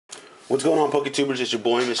What's going on, PokeTubers? It's your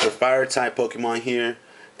boy, Mr. Fire-type Pokemon here.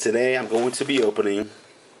 Today I'm going to be opening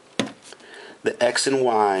the X and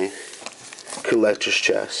Y collector's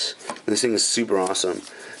chest. This thing is super awesome.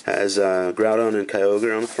 Has Groudon and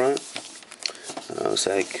Kyogre on the front. Looks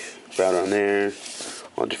like Groudon there.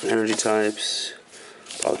 All different energy types.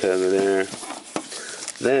 Kyogre there.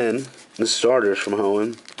 Then the starters from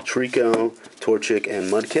Hoenn: Trico, Torchic,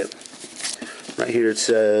 and Mudkip. Right here it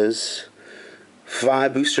says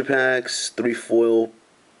 5 booster packs, 3 foil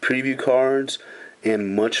preview cards,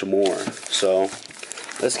 and much more. So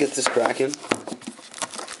let's get this cracking.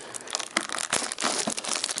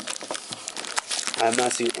 I have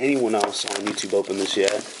not seen anyone else on YouTube open this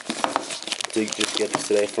yet. Did just get this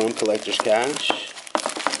today from Collector's Cash. I'd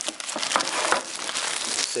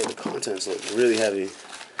say the contents look really heavy. So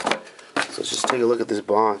let's just take a look at this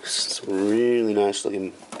box. It's really nice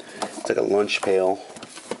looking. It's like a lunch pail.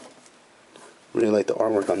 Really like the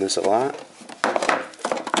artwork on this a lot.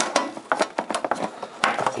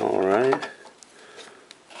 Alright.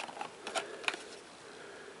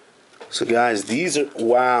 So guys, these are,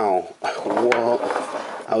 wow. Whoa.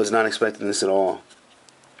 I was not expecting this at all.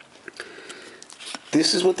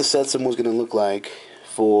 This is what the set symbol is going to look like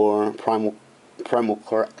for Primal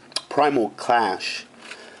Clash.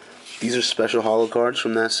 These are special holo cards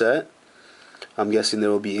from that set. I'm guessing they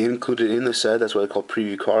will be included in the set. That's what I call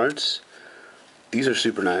preview cards. These are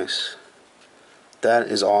super nice. That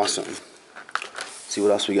is awesome. Let's see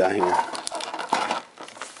what else we got here.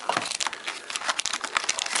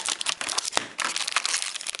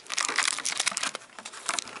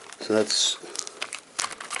 So that's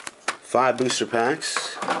 5 booster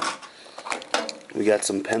packs. We got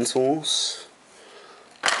some pencils.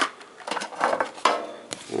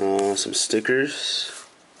 Some stickers.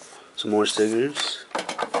 Some more stickers.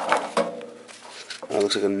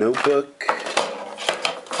 Looks like a notebook.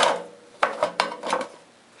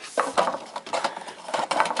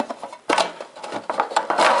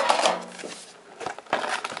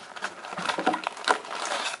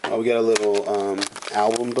 We got a little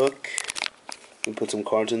album book. We put some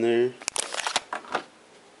cards in there.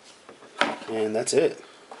 And that's it.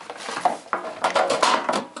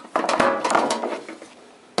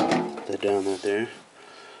 Put that down right there.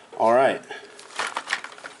 Alright.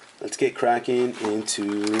 Let's get cracking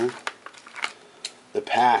into the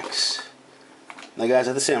packs. Now guys, I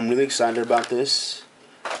have to say I'm really excited about this.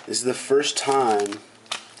 This is the first time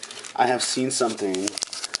I have seen something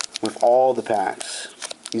with all the packs.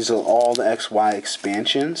 These are all the XY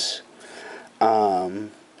expansions. You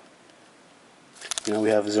know, we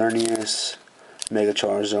have Xerneas, Mega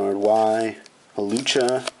Charizard Y,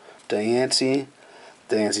 Hawlucha, Diancie.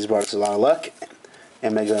 Diancie's brought us a lot of luck,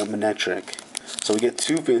 and Mega Manectric. So we get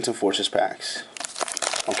 2 Phantom Forces packs.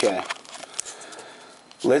 Okay.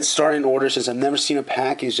 Let's start in order since I've never seen a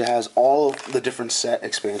package that has all of the different set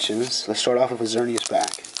expansions. Let's start off with a Xerneas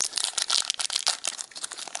pack.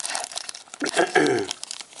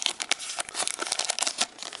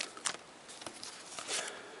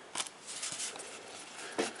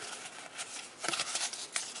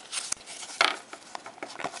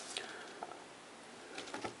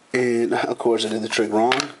 And of course I did the trick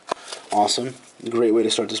wrong. Awesome. Great way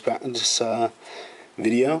to start this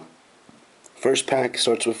video. First pack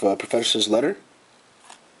starts with Professor's Letter.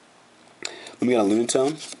 Then we got a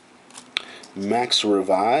Lunatone, Max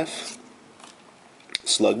Revive,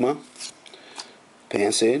 Slugma,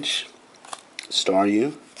 Pansage,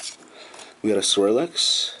 Staryu. We got a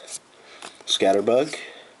Swirlix, Scatterbug.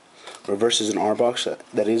 Reverse is an Arbok,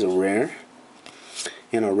 that is a rare.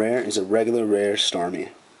 And a rare is a regular rare Starmie.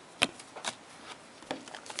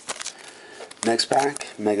 Next pack,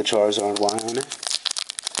 Mega Charizard Y on it.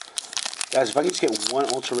 Guys, if I can just get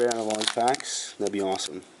 1 ultra rare out of all these packs, that'd be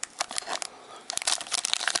awesome.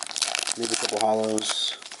 Maybe a couple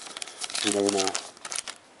holos. You never know.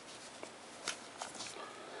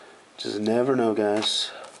 Just never know,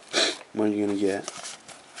 guys, what you're gonna get.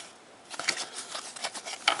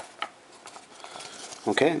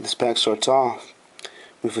 Okay, this pack starts off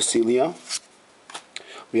with Facilio.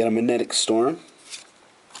 We got a Magnetic Storm,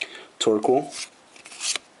 Torkoal,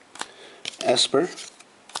 Esper,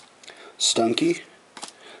 Stunky.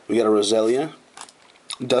 We got a Roselia,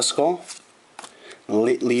 Duskull,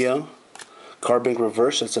 Leo, Carbink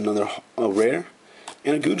Reverse, that's another rare,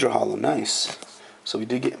 and a Goodra Holo. Nice. So we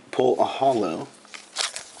did pull a holo.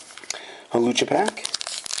 Hawlucha pack.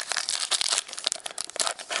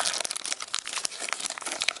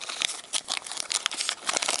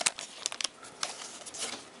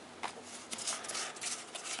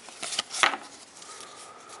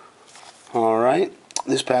 Alright,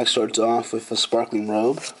 this pack starts off with a Sparkling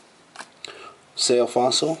Robe, Sail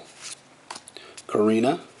Fossil,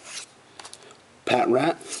 Karina, Pat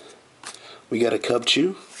Rat, we got a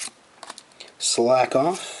Cubchoo, Slack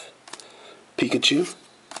Off, Pikachu,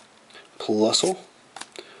 Plusle,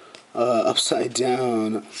 Upside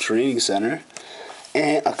Down Training Center,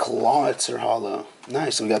 and a Clawitzer Hollow.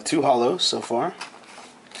 Nice, so we got 2 hollows so far.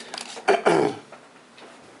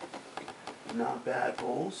 Not bad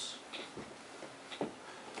pulls.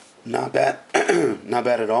 Not bad. Not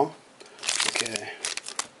bad at all. Okay.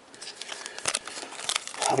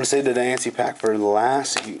 I'm going to say the Diancie pack for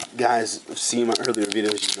last. If you guys have seen my earlier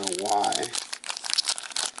videos, you know why.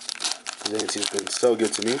 Diancie has been so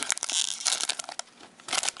good to me.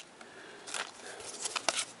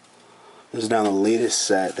 This is now the latest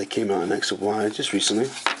set that came out in X and Y just recently.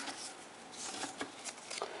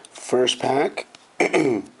 First pack.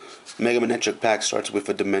 Mega Manetric pack starts with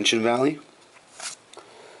a Dimension Valley.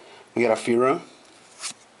 We got a Firo,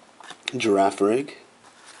 Giraffe Rig,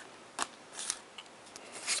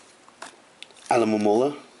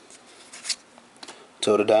 Alamomola,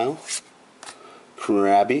 Totodile,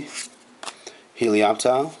 Krabby,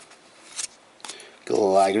 Helioptile,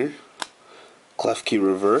 Gligar, Klefki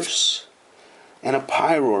Reverse, and a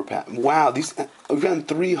Pyroar pack. Wow, we've gotten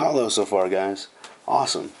 3 hollows so far, guys.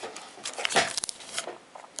 Awesome.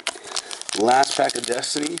 Last pack of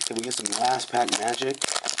Destiny. Can we get some last pack magic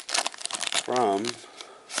from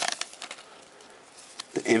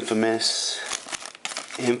the infamous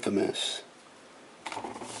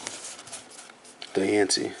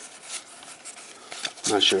Diancie?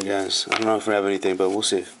 Not sure, guys. I don't know if we have anything, but we'll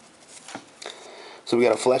see. So we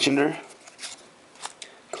got a Fletchinder,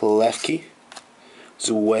 Klefki,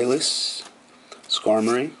 Zuelis,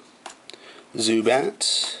 Skarmory,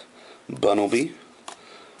 Zubat, Bunnelby,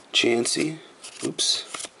 Chansey,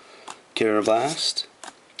 Carablast,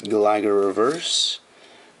 Gligar Reverse,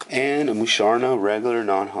 and a Musharna regular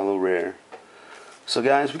non-hollow rare. So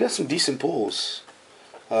guys, we got some decent pulls.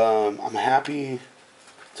 I'm happy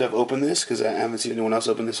to have opened this because I haven't seen anyone else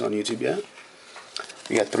open this on YouTube yet.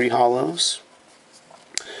 We got 3 hollows,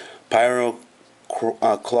 Pyro,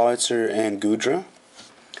 Clawitzer, and Goodra.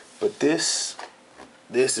 But this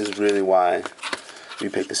is really why we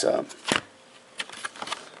picked this up.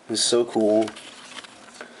 It's so cool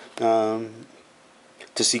to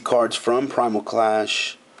see cards from Primal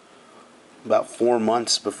Clash about 3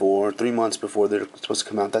 months before they're supposed to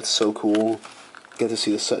come out. That's so cool. Get to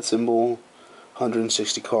see the set symbol,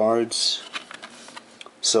 160 cards.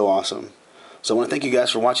 So awesome. So I want to thank you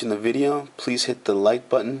guys for watching the video. Please hit the like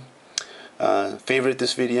button, favorite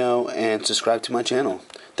this video, and subscribe to my channel.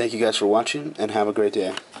 Thank you guys for watching, and have a great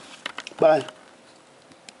day. Bye.